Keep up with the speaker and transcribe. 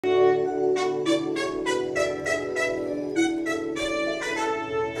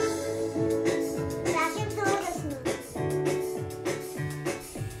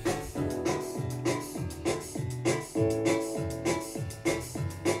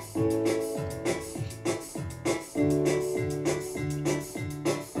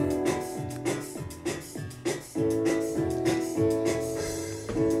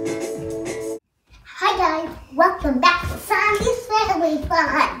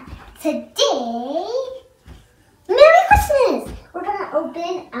Today, Merry Christmas! We're gonna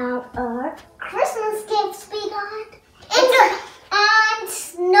open out our Christmas gifts we got. And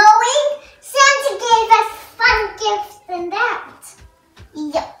knowing Santa gave us fun gifts than that.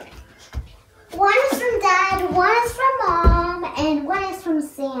 Yep. One is from Dad, one is from Mom, and one is from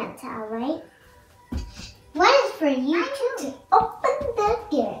Santa, right? One is for you to open the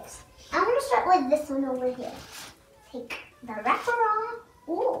gifts. I'm gonna start with this one over here. Take the wrapper off.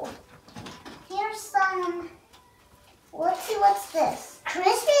 Ooh. Here's some. Let's see what's this.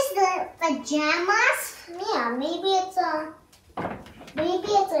 Christmas pajamas. Yeah, maybe it's a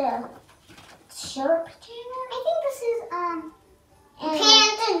shirt pajama. I think this is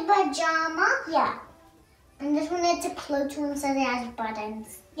pants and pajama. Yeah. And this one is a clothes one, so it has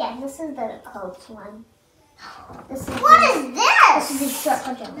buttons. Yeah, this is the clothes one. What is this? This is the short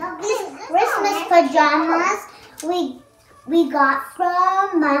pajamas. These Christmas pajamas we got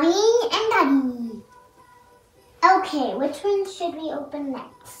from Mommy and Daddy. Okay, which one should we open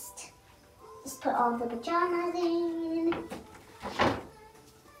next? Just put all the pajamas in.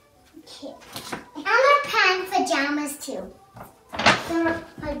 Okay. And our pants pajamas too. They're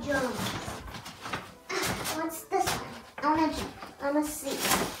pajamas. What's this one? I wanna see.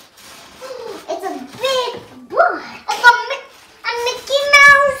 It's a big book. It's a Mickey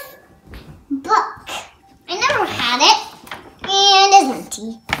Mouse book. I never had it. And it's empty.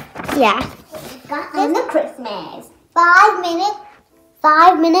 Yeah. Got on the Christmas.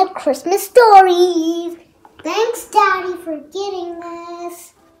 5-minute Christmas stories. Thanks, Daddy, for getting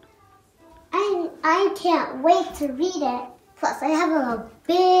this. I can't wait to read it. Plus, I have a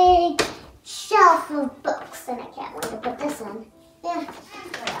big shelf of books, and I can't wait to put this in. Yeah.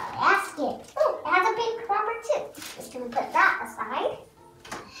 Basket. Oh, it has a big rubber too. Just gonna put that aside.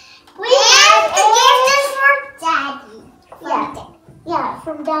 And the gift is for Daddy. Yeah,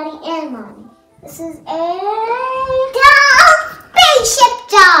 from Daddy and Mommy. This is a doll, spaceship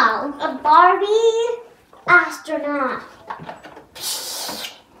doll, a Barbie astronaut.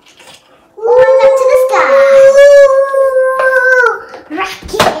 Going up to the sky.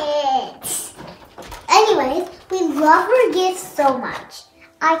 Rockets. Anyways, we love her gifts so much.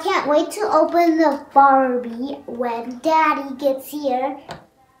 I can't wait to open the Barbie when Daddy gets here.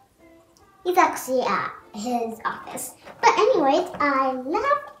 He's actually at his office. But anyways, I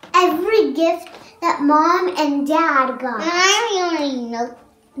love every gift that Mom and Dad got. I already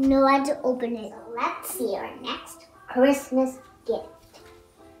know how to open it. So let's see our next Christmas gift.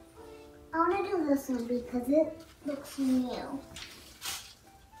 I want to do this one because it looks new.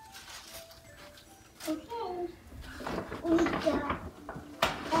 Okay. We got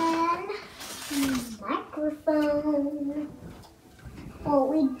a microphone. Well,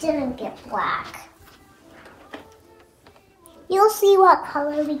 we didn't get black. You'll see what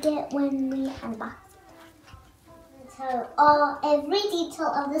color we get when we unbox it. So every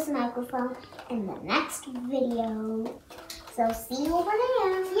detail of this microphone in the next video. So see you over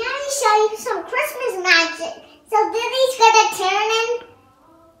there. Let me show you some Christmas magic. So Diddy's gonna turn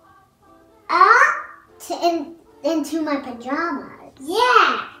into my pajamas.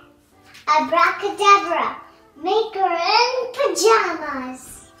 Yeah. Abracadabra. Make her in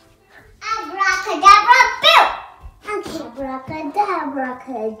pajamas. Abracadabra, boo! Okay, abracadabra,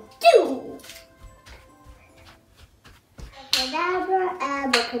 do. Abracadabra,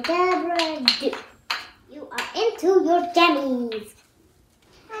 abracadabra, do. You are into your jammies.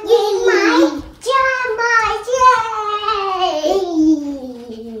 Yay! My jammies, yay!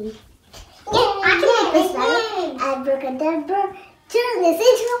 Yeah, I can make this better. Abracadabra, turn this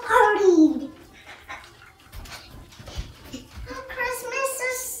into a party. Christmas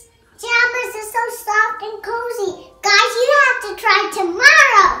pajamas are so soft and cozy. Guys, you have to try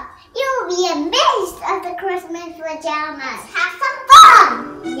tomorrow. You'll be amazed at the Christmas pajamas. Have some fun.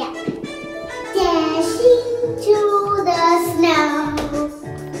 Yeah. Dashing to the snow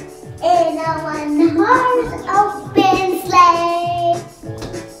in a one-horse open sleigh.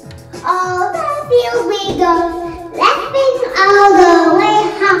 All the fields we go, laughing all the way.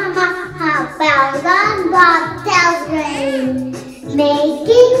 Ha ha ha, bells on bobtails ring.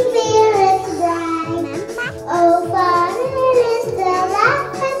 Making spirits bright. Oh, fun it is to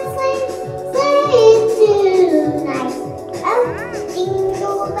laugh and sing tonight. Oh,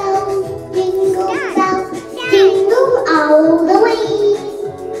 jingle bells, jingle all the way.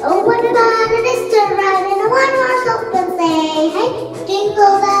 Oh, what a fun it is to ride in a one-horse open sleigh. Hey,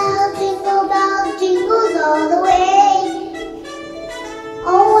 jingle bells, jingles all the way.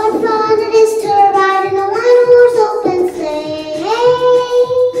 Oh, what fun it is to ride in a one-horse open sleigh.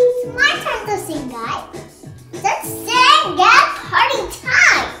 It's my turn to sing, guys. Let's sing at party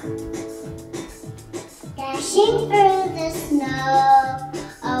time.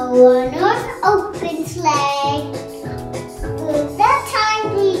 one-horse open sleigh. With the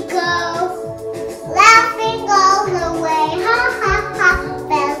time we go, laughing all the way. Ha ha ha,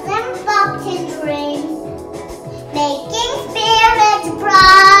 bells and boxes ring, making spirits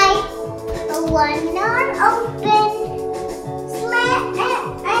bright. A one-horse open sleigh,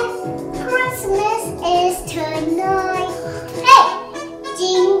 Christmas is tonight. Hey!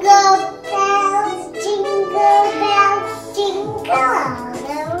 Jingle bells, jingle all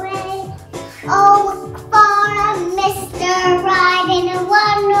the way. Oh, look for a Mr. Ride in a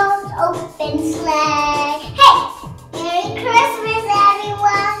one-horse open sleigh.